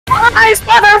Surprise,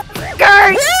 motherfucker!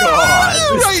 God.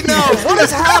 Right now, what is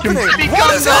happening?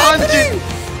 What is happening?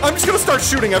 I'm just gonna start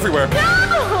shooting everywhere.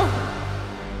 No!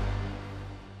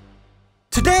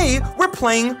 Today, we're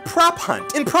playing Prop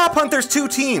Hunt. In Prop Hunt, there's two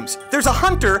teams. There's a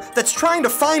hunter that's trying to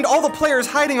find all the players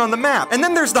hiding on the map, and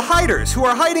then there's the hiders, who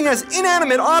are hiding as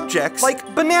inanimate objects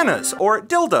like bananas or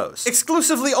dildos.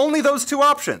 Exclusively only those two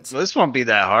options. Well, this won't be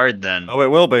that hard then. Oh, it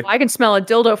will be. I can smell a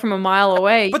dildo from a mile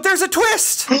away. But there's a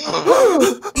twist!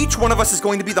 Each one of us is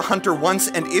going to be the hunter once,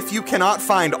 and if you cannot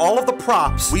find all of the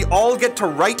props, we all get to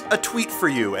write a tweet for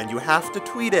you, and you have to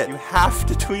tweet it. You have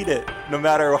to tweet it, no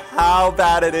matter how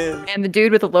bad it is. And the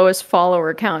dude with the lowest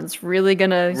follower count is really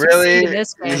gonna succeed in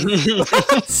this game.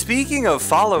 Speaking of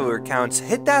follower counts,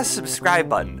 hit that subscribe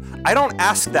button. I don't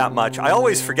ask that much. I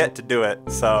always forget to do it.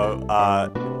 So,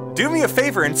 do me a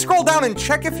favor and scroll down and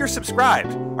check if you're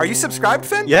subscribed. Are you subscribed,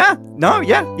 Finn? Yeah. No,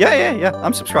 yeah.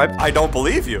 I'm subscribed. I don't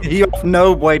believe you. You have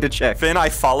no way to check. Finn, I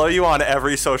follow you on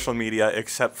every social media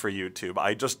except for YouTube.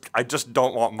 I just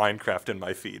don't want Minecraft in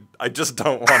my feed. I just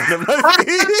don't want it in my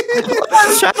feed.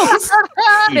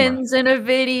 Finn's in a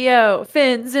video.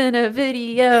 Finn's in a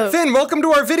video. Finn, welcome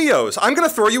to our videos. I'm gonna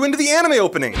throw you into the anime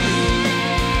opening.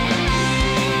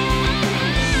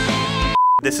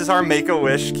 This is our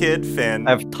Make-A-Wish kid, Finn.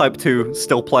 I have type 2,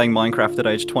 still playing Minecraft at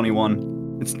age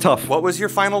 21. It's tough. What was your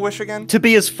final wish again? To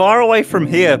be as far away from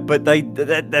here, but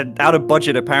they're out of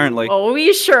budget apparently. Oh,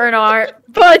 we sure aren't.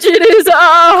 Budget is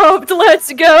up.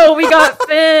 Let's go. We got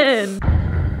Finn.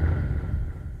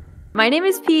 My name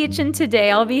is Peach, and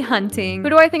today I'll be hunting. Who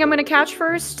do I think I'm gonna catch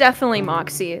first? Definitely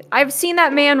Moxie. I've seen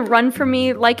that man run from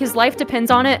me like his life depends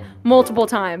on it multiple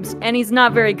times, and he's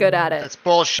not very good at it. That's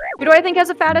bullshit. Who do I think has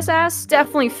the fattest ass?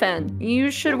 Definitely Finn.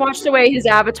 You should watch the way his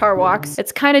avatar walks.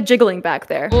 It's kind of jiggling back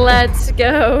there. Let's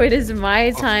go. It is my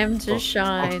time to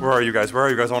shine. Where are you guys? Where are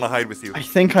you guys? I want to hide with you. I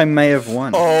think I may have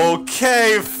won.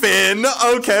 Okay, Finn.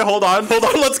 Okay, hold on.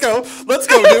 Let's go. Let's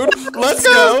go, dude. Let's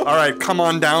go. All right, come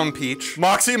on down, Peach.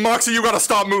 Moxie, you gotta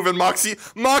stop moving, Moxie.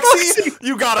 Moxie,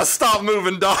 you gotta stop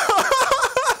moving, dog.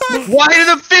 Why do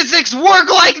the physics work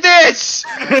like this?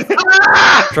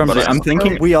 Drumsy, I'm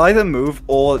thinking we either move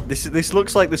or this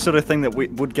looks like the sort of thing that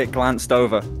would get glanced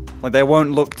over. Like they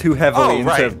won't look too heavily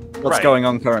into what's going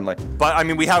on currently. But I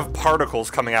mean, we have particles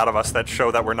coming out of us that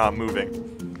show that we're not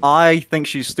moving. I think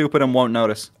she's stupid and won't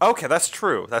notice. Okay, that's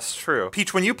true. That's true.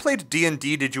 Peach, when you played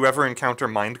D&D, did you ever encounter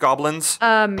mind goblins?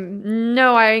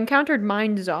 No, I encountered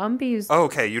mind zombies. Oh,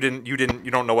 okay, you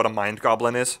don't know what a mind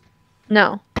goblin is?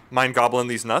 No. Mind goblin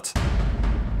these nuts?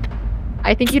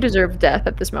 I think you deserve death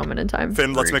at this moment in time.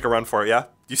 Finn, let's make a run for it, yeah?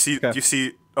 You see,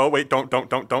 oh wait, don't.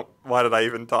 Why did I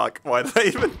even talk? Why did I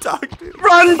even talk, dude?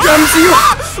 Run, Drumsy!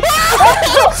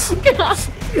 Oh, God.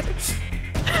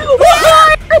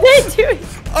 What are they doing?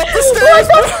 Up the stairs!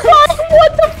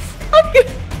 What the fuck?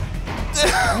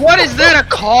 What is that, a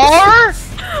car?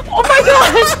 Oh my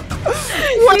God!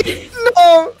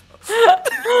 No!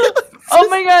 Oh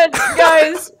my God,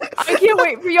 guys! I can't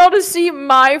wait for y'all to see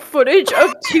my footage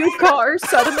of two cars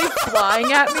suddenly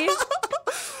flying at me.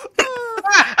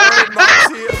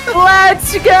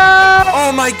 Let's go!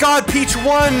 Oh my God, Peach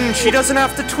won! She doesn't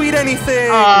have to tweet anything!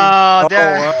 Oh,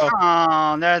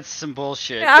 that's some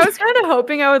bullshit. I was kind of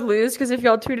hoping I would lose, because if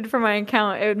y'all tweeted from my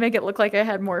account, it would make it look like I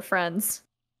had more friends.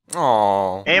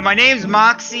 Aww. Hey, my name's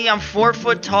Moxie. I'm 4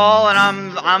 foot tall, and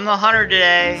I'm the hunter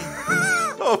today.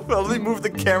 Oh, well, let me move the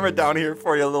camera down here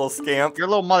for you, little scamp. You're a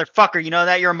little motherfucker. You know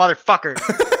that? You're a motherfucker.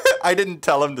 I didn't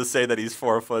tell him to say that he's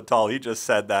 4 foot tall. He just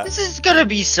said that. This is gonna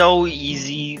be so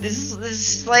easy. This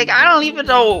is like, I don't even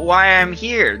know why I'm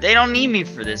here. They don't need me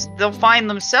for this. They'll find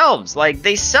themselves. Like,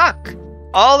 they suck.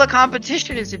 All the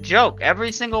competition is a joke.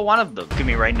 Every single one of them. Look at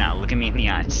me right now. Look at me in the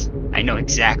eyes. I know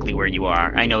exactly where you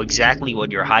are. I know exactly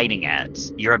what you're hiding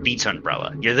as. You're a beach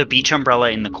umbrella. You're the beach umbrella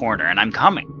in the corner, and I'm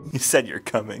coming. You said you're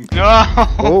coming.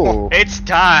 Oh, it's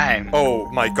time.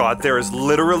 Oh my God, there is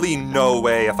literally no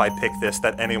way if I pick this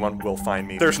that anyone will find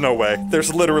me. There's no way.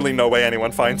 There's literally no way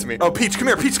anyone finds me. Oh, Peach, come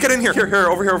here. Peach, get in here. Here,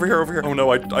 over here. Oh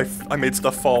no, I made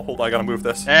stuff fall. Hold on, I gotta move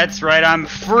this. That's right, I'm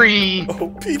free.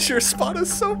 Oh, Peach, your spot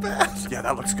is so bad. Yeah,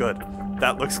 that looks good.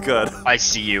 That looks good. I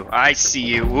see you.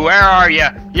 Where are you?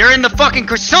 You're in the fucking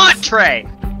croissant tray.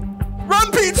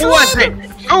 Run, Peach, Who was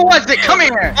it? Come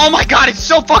here. Oh my God, it's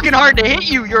so fucking hard to hit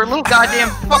you. You're a little goddamn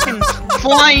fucking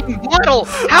flying bottle.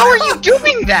 How are you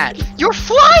doing that? You're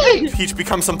flying. Peach,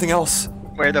 become something else.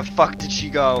 Where the fuck did she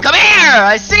go? Come here,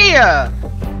 I see ya.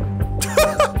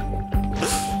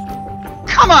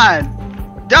 Come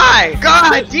on. Die.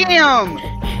 God damn.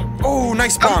 Oh,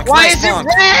 nice bonk. Why nice is bonk.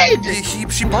 it red?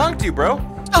 She bonked you, bro.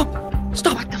 Stop.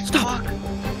 What the fuck?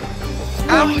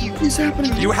 How do you? What's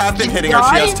happening? You have been hitting her.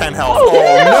 She has 10 health.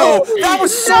 Oh no! That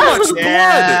was so much blood!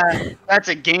 Yeah, that's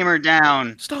a gamer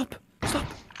down. Stop! Stop!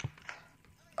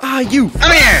 Ah, you!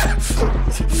 Come here!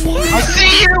 I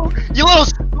see you, you little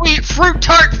sweet fruit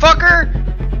tart fucker!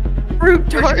 Fruit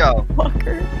Where'd tart you go?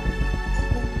 fucker.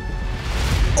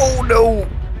 Oh no!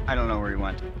 I don't know where he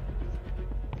went.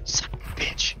 Son of a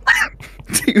bitch.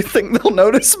 Do you think they'll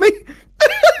notice me?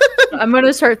 I'm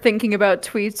gonna start thinking about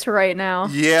tweets right now.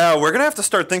 Yeah, we're gonna have to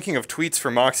start thinking of tweets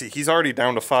for Moxie. He's already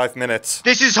down to 5 minutes.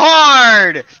 This is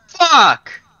hard!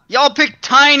 Fuck! Y'all pick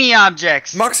tiny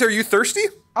objects. Moxie, are you thirsty?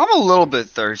 I'm a little bit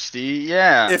thirsty,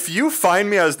 yeah. If you find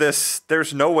me as this,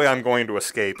 there's no way I'm going to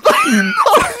escape.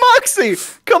 Oh, Moxie!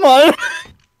 Come on!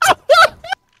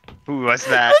 Who was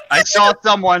that? I saw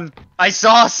someone. I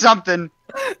saw something.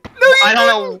 No, I don't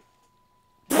know.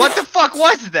 What the fuck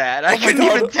was that? I couldn't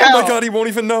even tell. Oh my god, he won't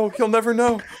even know. He'll never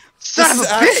know. Son This of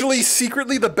is a actually bitch.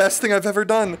 secretly the best thing I've ever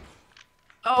done.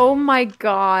 Oh my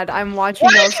god, I'm watching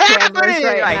What those is cameras happening?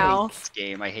 right I now. hate this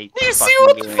game. I hate You this see fucking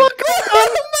what the game. fuck going on?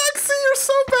 Moxie, you're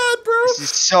so bad, bro. This is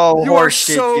so You are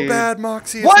horseshit, so dude. bad,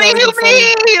 Moxie. It's What do not you even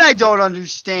funny. mean? I don't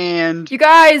understand. You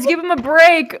guys, give him a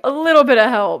break. A little bit of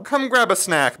help. Come grab a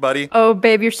snack, buddy. Oh,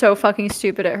 babe, you're so fucking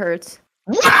stupid. It hurts.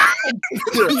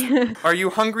 Are you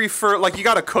hungry for, like, you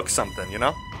gotta cook something, you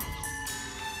know?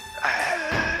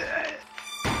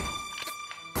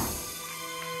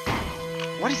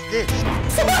 What is this?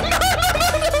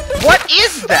 What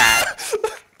is that?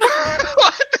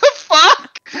 What the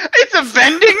fuck? It's a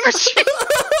vending machine?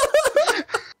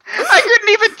 I couldn't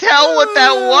even tell what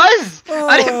that was.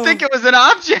 I didn't think it was an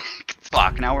object.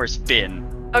 Fuck, now where's Finn?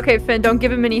 Okay, Finn, don't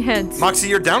give him any hints. Moxie,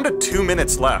 you're down to 2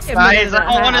 minutes left. Yeah. Guys, I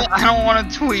don't wanna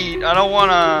tweet. I don't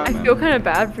wanna. I feel kind of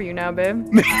bad for you now, babe.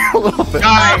 A little bit.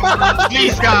 Guy,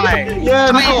 please die.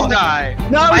 Yeah, Please no. die.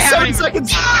 No, I 7 haven't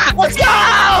seconds! Ah! Let's go!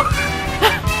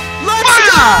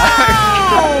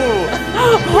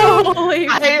 Holy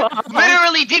I fuck.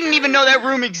 literally didn't even know that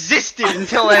room existed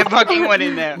until I fucking went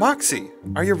in there. Moxie,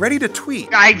 are you ready to tweet?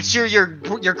 I'm sure your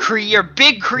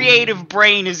big creative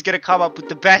brain is gonna come up with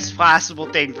the best possible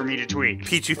thing for me to tweet.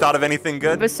 Peach, you thought of anything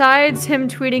good? Besides him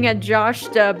tweeting at Josh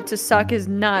Dub to suck his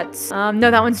nuts. No,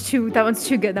 that one's too good. That one's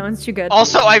too good.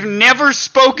 Also, I've never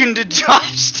spoken to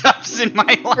Josh Stubbs in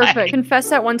my life. Perfect. Confess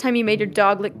that one time you made your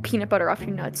dog lick peanut butter off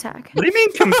your nutsack. What do you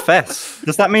mean confess?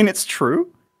 Does that mean it's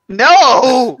true?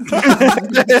 No!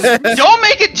 Don't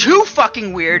make it too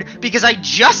fucking weird because I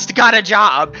just got a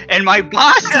job and my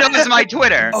boss knows my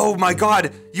Twitter. Oh my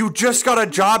god, you just got a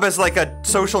job as like a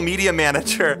social media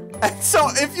manager. And so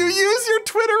if you use your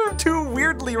Twitter too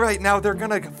weirdly right now, they're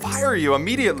gonna fire you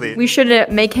immediately. We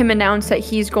should make him announce that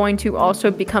he's going to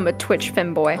also become a Twitch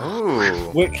femboy.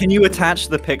 Ooh. Wait, can you attach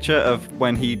the picture of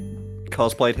when he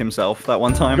cosplayed himself that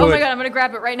one time? Oh my god, I'm gonna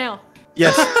grab it right now.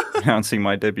 Yes. Announcing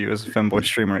my debut as a femboy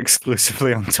streamer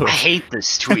exclusively on I Twitch. hate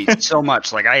this tweet so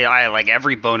much. Like I like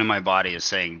every bone in my body is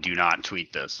saying do not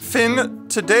tweet this. Finn,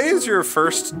 today is your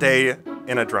first day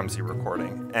in a Drumsy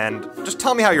recording, and just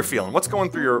tell me how you're feeling. What's going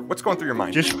through your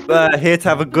mind? Just here to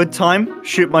have a good time,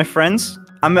 shoot my friends.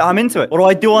 I'm into it. What do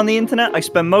I do on the internet? I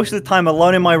spend most of the time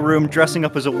alone in my room dressing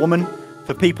up as a woman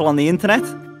for people on the internet.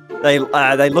 They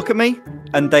look at me,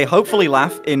 and they hopefully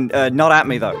laugh, not at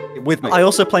me though, with me. I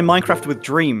also play Minecraft with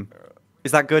Dream.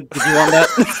 Is that good? Did you want that?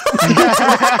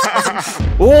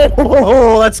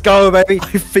 Oh, let's go, baby.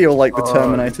 I feel like the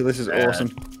Terminator. This is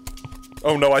awesome.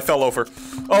 Oh no, I fell over.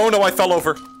 Oh no, I fell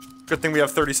over. Good thing we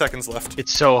have 30 seconds left.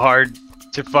 It's so hard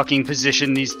to fucking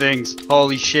position these things.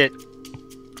 Holy shit.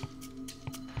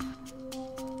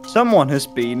 Someone has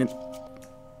been...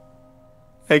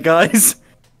 Hey, guys.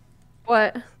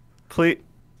 What? Please...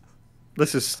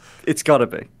 It's gotta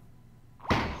be.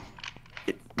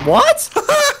 What?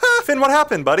 Finn, what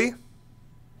happened, buddy?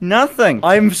 Nothing.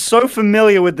 I'm so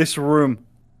familiar with this room.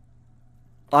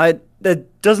 There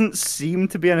doesn't seem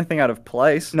to be anything out of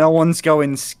place. No one's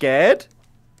going scared.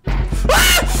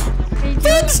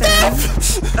 It's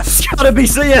gotta be,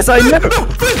 so yes, I knew.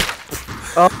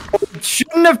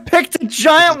 Shouldn't have picked a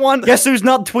giant one. Guess who's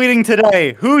not tweeting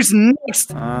today? Who's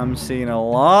next? I'm seeing a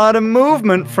lot of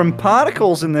movement from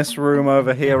particles in this room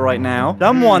over here right now.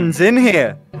 Someone's in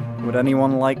here. Would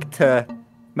anyone like to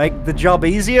make the job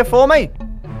easier for me?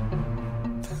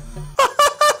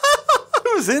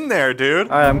 Who's in there, dude?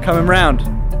 Alright, I'm coming round.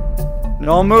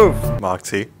 No move.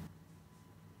 Moxie,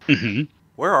 Mm-hmm.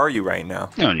 where are you right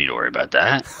now? You don't need to worry about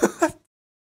that.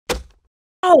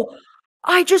 Oh,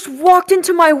 I just walked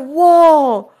into my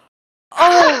wall.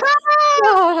 Oh,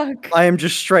 fuck. I am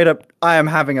just straight up, I am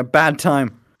having a bad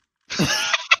time.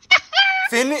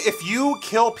 Finn, if you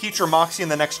kill Peach or Moxie in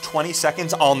the next 20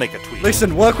 seconds, I'll make a tweet.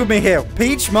 Listen, work with me here.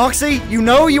 Peach, Moxie, you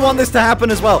know you want this to happen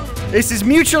as well. This is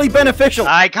mutually beneficial.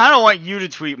 I kind of want you to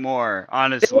tweet more,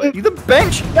 honestly. You the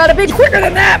bench? Gotta be quicker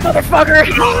than that, motherfucker!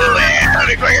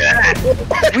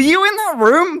 Were you in that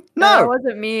room? No, it No.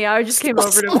 wasn't me. I just came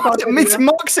over to fuck with It's you.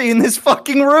 Moxie in this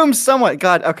fucking room somewhere.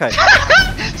 God, okay.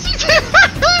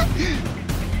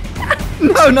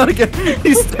 No, not again.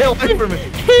 You stay away from me.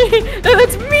 No,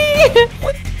 that's me!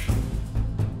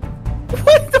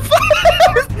 What the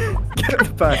fuck? Get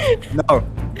it back. No.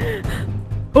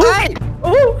 Hey!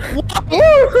 Ooh!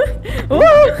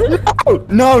 Ooh! Oh,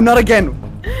 no, not again.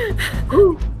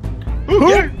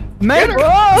 Man,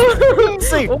 Whoa!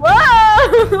 see. Whoa!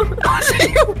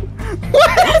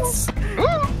 What?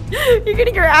 You're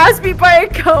getting your ass beat by a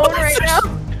cone right now.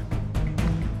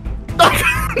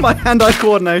 My hand-eye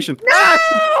coordination.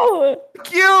 No!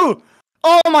 Fuck you!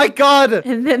 Oh my god!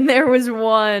 And then there was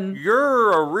one.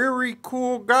 You're a really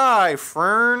cool guy,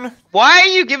 Fern. Why are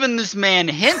you giving this man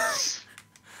hints?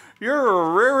 You're a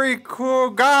really cool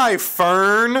guy,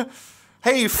 Fern.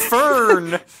 Hey,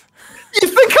 Fern. You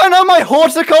think I know my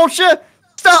horticulture?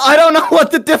 I don't know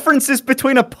what the difference is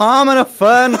between a palm and a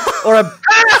fern, or a...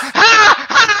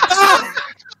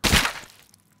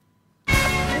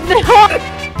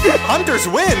 Hunters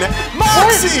win.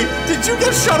 Moxie, did you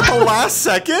get shot at the last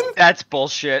second? That's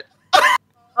bullshit.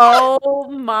 Oh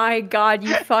my god,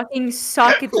 you fucking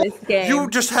suck at this game. You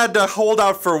just had to hold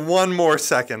out for one more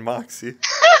second, Moxie.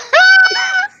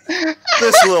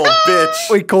 This little bitch.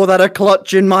 We call that a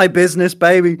clutch in my business,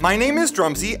 baby. My name is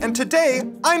Drumsy, and today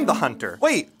I'm the hunter.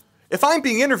 Wait, if I'm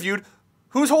being interviewed,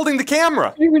 who's holding the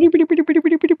camera?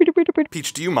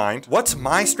 Peach, do you mind? What's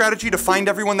my strategy to find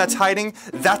everyone that's hiding?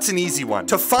 That's an easy one.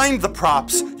 To find the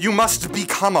props, you must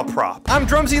become a prop. I'm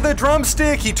Drumsy the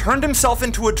drumstick. He turned himself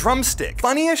into a drumstick.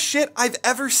 Funniest shit I've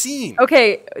ever seen.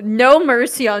 Okay, no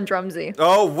mercy on Drumsy.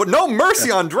 Oh, no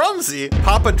mercy on Drumsy.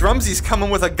 Papa Drumsy's coming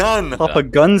with a gun. Papa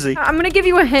Gunsy. I'm gonna give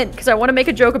you a hint because I want to make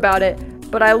a joke about it,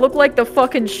 but I look like the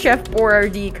fucking Chef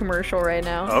Boyardee commercial right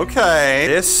now. Okay.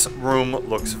 This room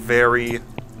looks very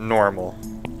normal.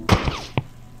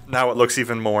 Now it looks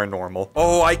even more normal.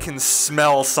 Oh, I can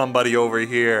smell somebody over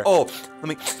here. Oh, let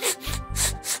me...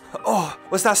 Oh,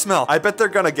 what's that smell? I bet they're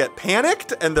gonna get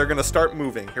panicked and they're gonna start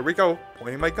moving. Here we go.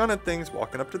 Pointing my gun at things,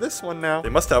 walking up to this one now. They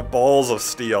must have balls of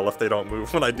steel if they don't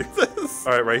move when I do this.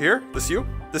 All right, right here. This you?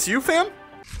 This you, fam?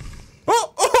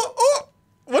 Oh, oh, oh!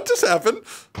 What just happened?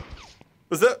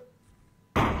 Was that...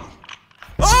 Oh,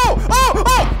 oh,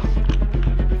 oh!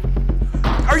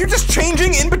 Are you just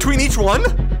changing in between each one?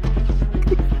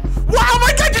 Wow,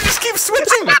 my god, you just keep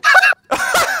switching!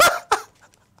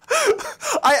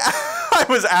 I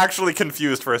was actually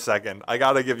confused for a second. I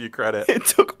gotta give you credit. It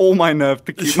took all my nerve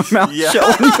to keep my mouth Yeah.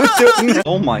 shut when you were doing it.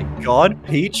 Oh my god,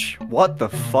 Peach, what the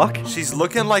fuck? She's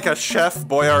looking like a Chef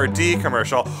Boyardee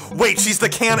commercial. Wait, she's a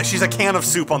can of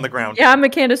soup on the ground. Yeah, I'm a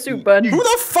can of soup, bud. Who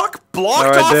the fuck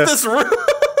blocked Alright, off dude. this room?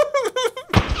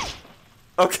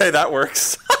 Okay, that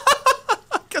works.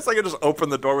 Guess I could just open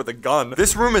the door with a gun.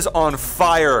 This room is on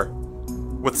fire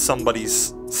with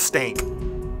somebody's stank.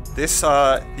 This,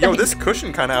 yo, this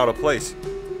cushion kind of out of place.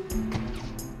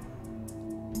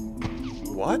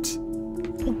 What?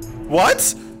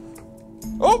 What?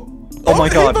 Oh! Oh my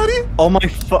hey, god. buddy. Oh my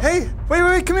fuck. Hey,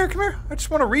 wait, come here. I just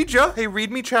want to read you. Hey,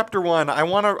 read me chapter 1. I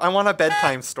want a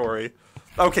bedtime story.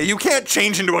 Okay, you can't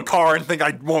change into a car and think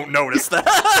I won't notice that.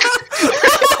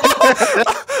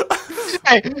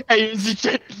 Hey, you see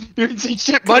shit? You see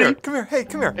shit, buddy? Come here. Hey,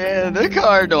 come here. Yeah, the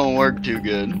car don't work too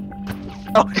good.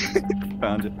 Oh,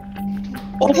 found it.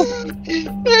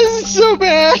 This is so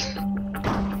bad.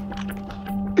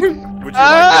 Would you like me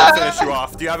to finish you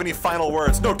off? Do you have any final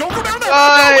words? No, don't go down there!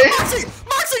 Bye. No, Moxie,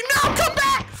 no, come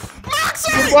back!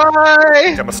 Moxie!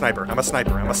 Bye. I'm a sniper.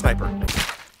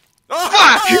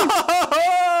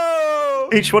 Oh!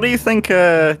 Peach, what do you think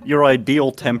your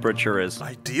ideal temperature is?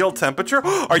 Ideal temperature?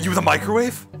 Are you the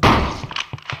microwave?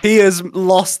 He has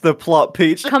lost the plot,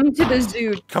 Peach. Come to the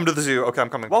zoo. Come to the zoo. Okay, I'm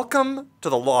coming. Welcome to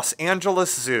the Los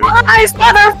Angeles Zoo. Nice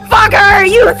motherfucker!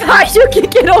 You thought you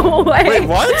could get away. Wait,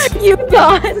 what? You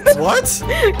thought. What?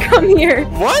 Come here.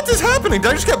 What is happening? Did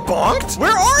I just get bonked?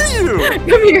 Where are you?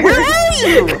 Come here. Where are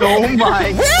you? Oh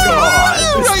my Where are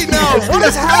you right now? What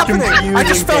is happening? I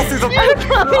just fell through the...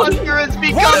 Hunter has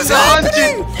become What is the hunted.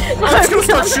 happening? I'm just gonna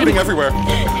start shooting everywhere.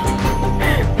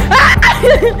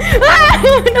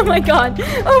 Oh my god.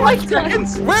 Oh my god.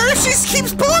 Where she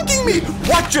keeps bonking me?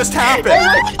 What just happened?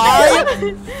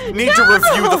 I need to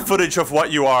review the footage of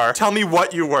what you are. Tell me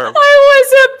what you were. I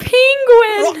was a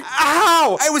penguin.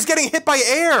 Ow! I was getting hit by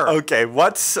air. Okay,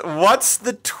 what's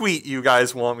the tweet you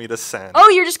guys want me to send? Oh,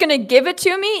 you're just gonna give it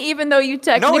to me, even though you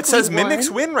technically No, it says won? mimics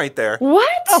win right there. What?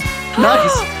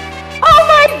 Nice. Oh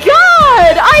my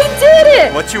god! I did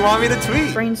it! What you want me to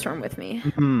tweet? Brainstorm with me.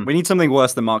 We need something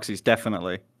worse than Moxie's,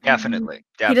 definitely. Definitely.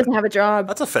 He doesn't have a job.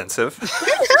 That's offensive.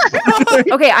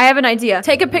 Okay, I have an idea.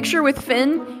 Take a picture with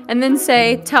Finn and then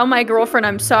say, tell my girlfriend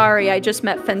I'm sorry, I just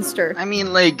met Finster. I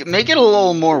mean, like, make it a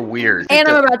little more weird. And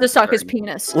I'm about to suck his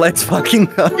penis. Let's fucking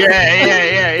go.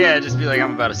 Yeah. Just be like,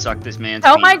 I'm about to suck this man's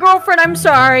Tell penis. my girlfriend I'm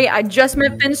sorry, I just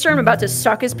met Finster, I'm about to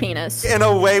suck his penis. In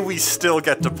a way, we still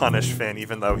get to punish Finn,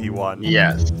 even though he won.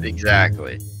 Yes,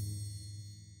 exactly.